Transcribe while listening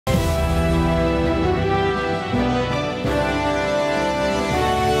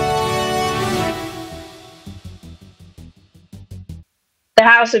The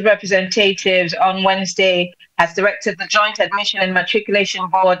House of Representatives on Wednesday has directed the Joint Admission and Matriculation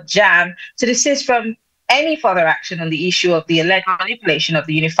Board, JAMB, to desist from any further action on the issue of the alleged manipulation of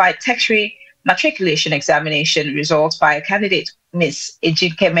the Unified Tertiary Matriculation Examination results by a candidate, Ms.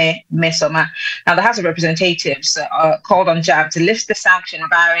 Ejikeme Mmesoma. Now, the House of Representatives called on JAMB to lift the sanction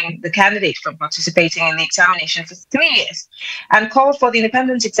barring the candidate from participating in the examination for 3 years and called for the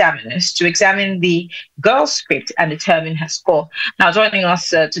independent examiners to examine the girl's script and determine her score. Now, joining us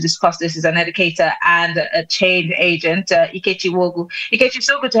to discuss this is an educator and a change agent, Ikechi Wogu. Ikechi,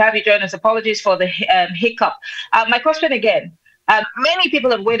 so good to have you join us. Apologies for the hiccup. My question again. Many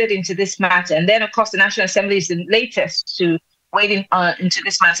people have waded into this matter, and then, of course, the National Assembly is the latest to wade into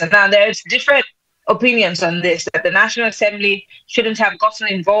this matter. Now, there's different opinions on this, that the National Assembly shouldn't have gotten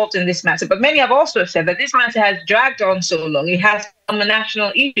involved in this matter, but many have also said that this matter has dragged on so long, it has become a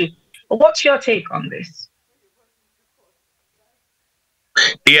national issue. What's your take on this?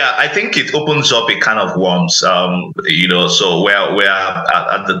 Yeah, I think it opens up a can of worms, so we're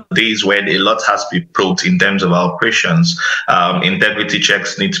at the days when a lot has to be probed in terms of our operations. Integrity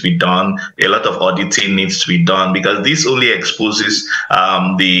checks need to be done. A lot of auditing needs to be done, because this only exposes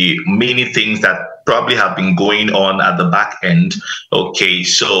the many things that probably have been going on at the back end. Okay,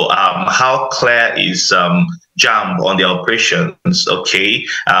 so how clear is JAMB on the operations, okay,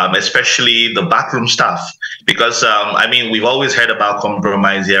 especially the backroom staff, because I mean, we've always heard about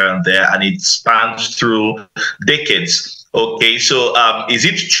compromise here and there, and it spans through decades. Okay, so is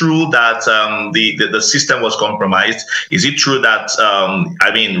it true that the system was compromised? Is it true that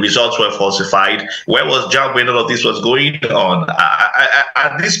I mean, results were falsified? Where was JAMB when all of this was going on?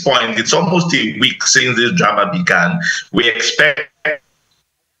 At this point, it's almost a week since this drama began. We expect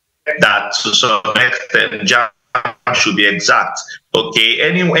that to some extent JAMB should be exact. Okay,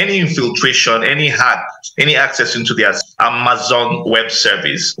 any infiltration, any hack, any access into their Amazon web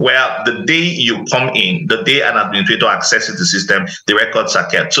service, where the day you come in, the day an administrator accesses the system, the records are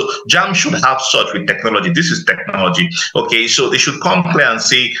kept. So JAMB should have such with technology. This is technology. Okay, so they should come clear and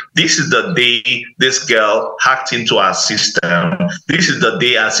say, this is the day this girl hacked into our system. This is the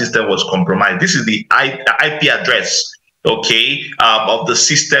day our system was compromised. This is the IP address, okay, of the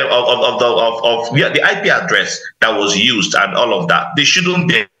system of the IP address that was used and all of that. They shouldn't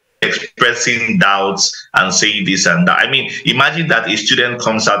be expressing doubts and saying this and that. I mean, imagine that a student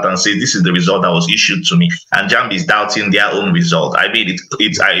comes out and says, this is the result that was issued to me, and JAMB is doubting their own result. I mean,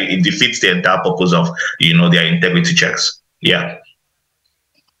 it defeats the entire purpose of, their integrity checks. Yeah.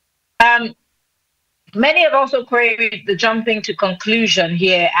 Many have also queried the jumping to conclusion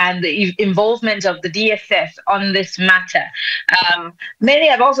here and the involvement of the DSS on this matter. Many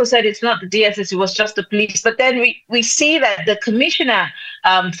have also said it's not the DSS, it was just the police. But then we see that the Commissioner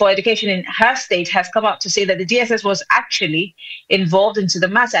for Education in her state has come out to say that the DSS was actually involved into the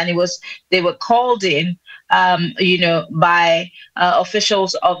matter, and they were called in by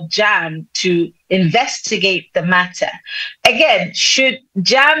officials of JAMB to investigate the matter. Again, should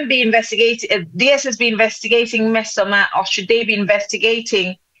JAMB be investigating, DSS be investigating Mmesoma, or should they be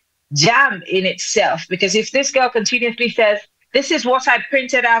investigating JAMB in itself? Because if this girl continuously says, this is what I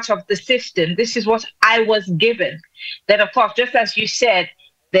printed out of the system, this is what I was given, then of course, just as you said,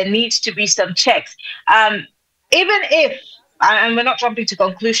 there needs to be some checks. Even if, and we're not jumping to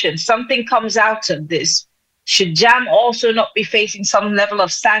conclusions, something comes out of this, should JAMB also not be facing some level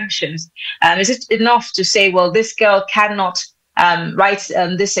of sanctions? Is it enough to say, well, this girl cannot write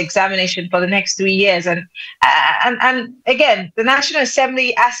this examination for the next 3 years? And again, the National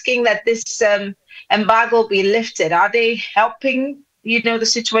Assembly asking that this embargo be lifted. Are they helping, the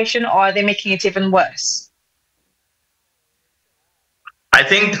situation, or are they making it even worse? I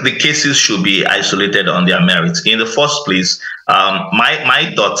think the cases should be isolated on their merits. In the first place,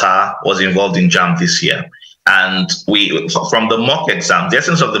 my daughter was involved in JAMB this year. And from the mock exams, the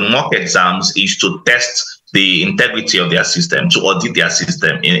essence of the mock exams is to test the integrity of their system, to audit their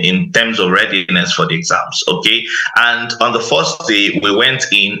system in terms of readiness for the exams. Okay. And on the first day, we went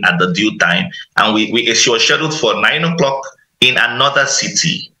in at the due time, and she was scheduled for 9 o'clock in another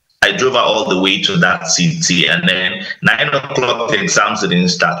city. I drove her all the way to that city, and then 9 o'clock, the exams didn't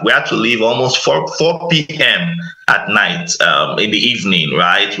start. We had to leave almost 4 p.m. at night, in the evening,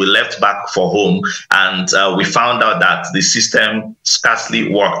 right? We left back for home, and we found out that the system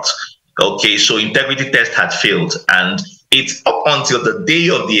scarcely worked. Okay, so integrity test had failed, and it's up until the day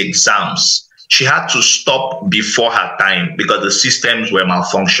of the exams. She had to stop before her time because the systems were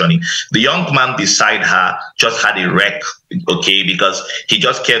malfunctioning. The young man beside her just had a wreck, okay, because he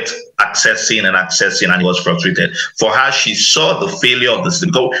just kept accessing and he was frustrated. For her, she saw the failure of the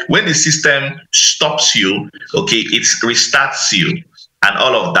system. When the system stops you, okay, it restarts you. and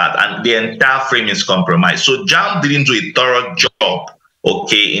all of that, and the entire frame is compromised. So JAMB didn't do a thorough job,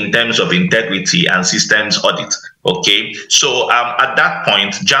 okay, in terms of integrity and systems audit. Okay, so at that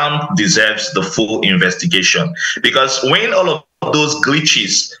point, JAMB deserves the full investigation, because when all of those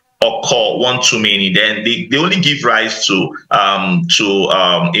glitches occur one too many, then they only give rise to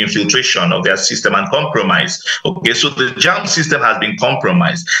infiltration of their system and compromise. Okay, so the JAMB system has been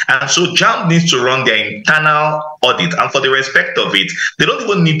compromised, and so JAMB needs to run their internal audit, and for the respect of it, they don't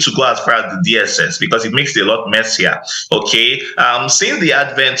even need to go as far as the DSS, because it makes it a lot messier. Okay, since the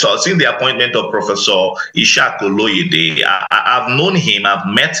advent or since the appointment of Professor Ishak Oloyede, I've known him, I've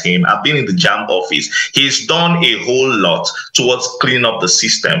met him, I've been in the JAMB office. He's done a whole lot towards cleaning up the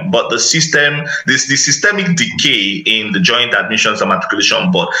system, but the system, the systemic decay in the Joint Admissions and Matriculation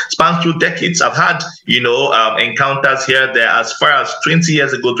Board spans through decades. I've had, encounters here, there, as far as 20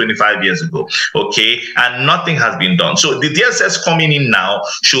 years ago, 25 years ago, okay, and nothing has been done. So the DSS coming in now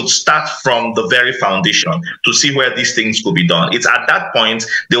should start from the very foundation to see where these things could be done. It's at that point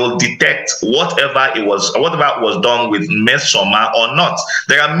they will detect whatever was done with Mmesoma or not.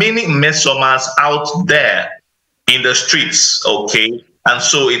 There are many Mmesomas out there in the streets, okay? And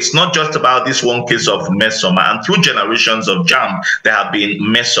so it's not just about this one case of Mmesoma, and through generations of JAMB, there have been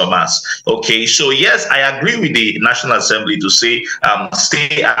Mmesomas. Okay, so yes, I agree with the National Assembly to say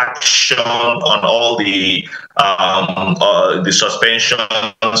stay action on all the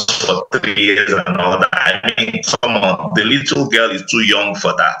suspensions for 3 years and all that. I mean, come on, the little girl is too young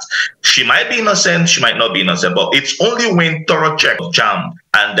for that. She might be innocent, she might not be innocent, but it's only when thorough check of JAMB,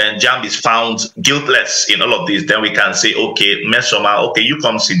 and then JAMB is found guiltless in all of this, then we can say, okay, Mmesoma, okay, you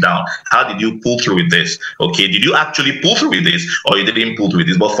come sit down. How did you pull through with this? Okay, did you actually pull through with this, or you didn't pull through with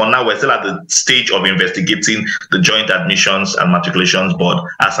this? But for now, we're still at the stage of investigating the Joint Admissions and Matriculations Board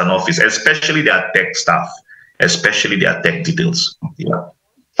as an office, especially their tech staff, especially their tech details. Yeah.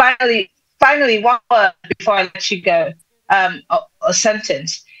 Finally, one word before I let you go, a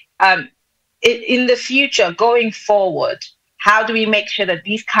sentence. In the future, going forward, how do we make sure that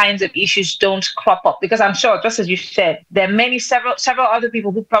these kinds of issues don't crop up? Because I'm sure, just as you said, there are several other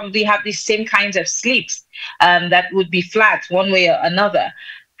people who probably have these same kinds of slips that would be flagged one way or another.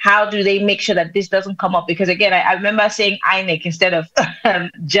 How do they make sure that this doesn't come up? Because again, I remember saying INEC instead of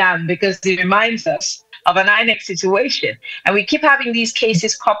JAMB, because it reminds us of an INEC situation. And we keep having these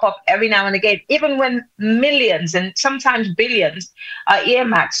cases crop up every now and again, even when millions and sometimes billions are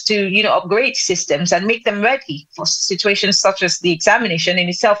earmarked to, upgrade systems and make them ready for situations such as the examination in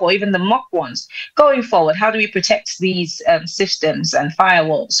itself, or even the mock ones. Going forward, how do we protect these systems and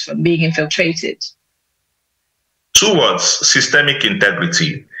firewalls from being infiltrated? 2 words: systemic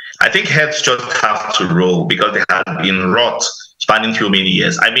integrity. I think heads just have to roll, because they have been rot spanning through many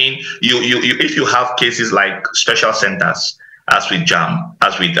years. I mean, if you have cases like special centers, as with JAMB,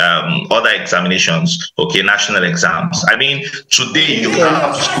 as with other examinations, okay, national exams. I mean, today you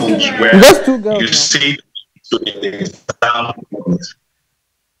have schools where you say to the exam,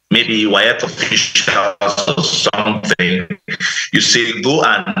 maybe WIEC officials or something, you say go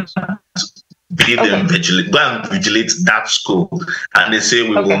and be them go and vigilate that school, and they say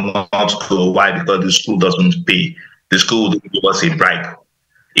we will not go. Why? Because the school doesn't pay. The school will give us a bribe.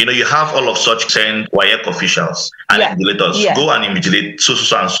 You have all of such send WIEC officials and invigilators go and invigilate so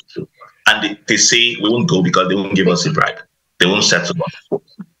and so, and they say we won't go because they won't give us a bribe. They won't settle us.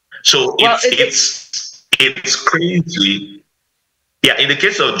 So it's crazy. Yeah, in the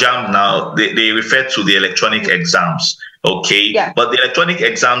case of JAMB now, they refer to the electronic exams. Okay, but the electronic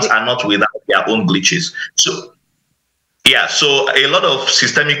exams are not without their own glitches. So a lot of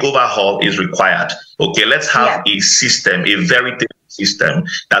systemic overhaul is required. Okay, let's have a system, a veritable system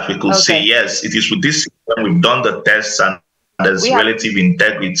that we could say, yes, it is with this system we've done the tests and there's relative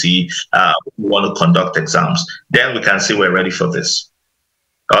integrity. We want to conduct exams. Then we can say we're ready for this.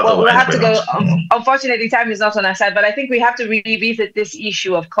 Well, we'll have to go. Unfortunately, time is not on our side, but I think we have to revisit this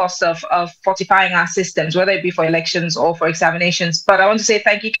issue of costs of fortifying our systems, whether it be for elections or for examinations. But I want to say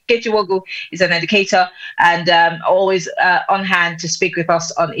thank you. Ikechi Wogu is an educator and always on hand to speak with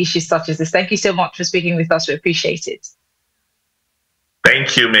us on issues such as this. Thank you so much for speaking with us. We appreciate it.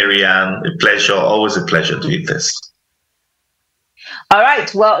 Thank you, Marianne. A pleasure. Always a pleasure doing this. All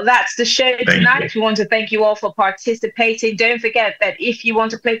right, well, that's the show tonight. We want to thank you all for participating. Don't forget that if you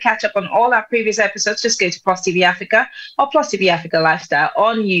want to play catch up on all our previous episodes, just go to Plus TV Africa or Plus TV Africa Lifestyle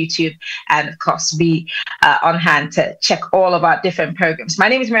on YouTube, and of course be on hand to check all of our different programs. My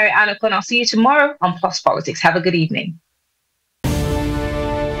name is Mary Anna Kun. I'll see you tomorrow on Plus Politics. Have a good evening.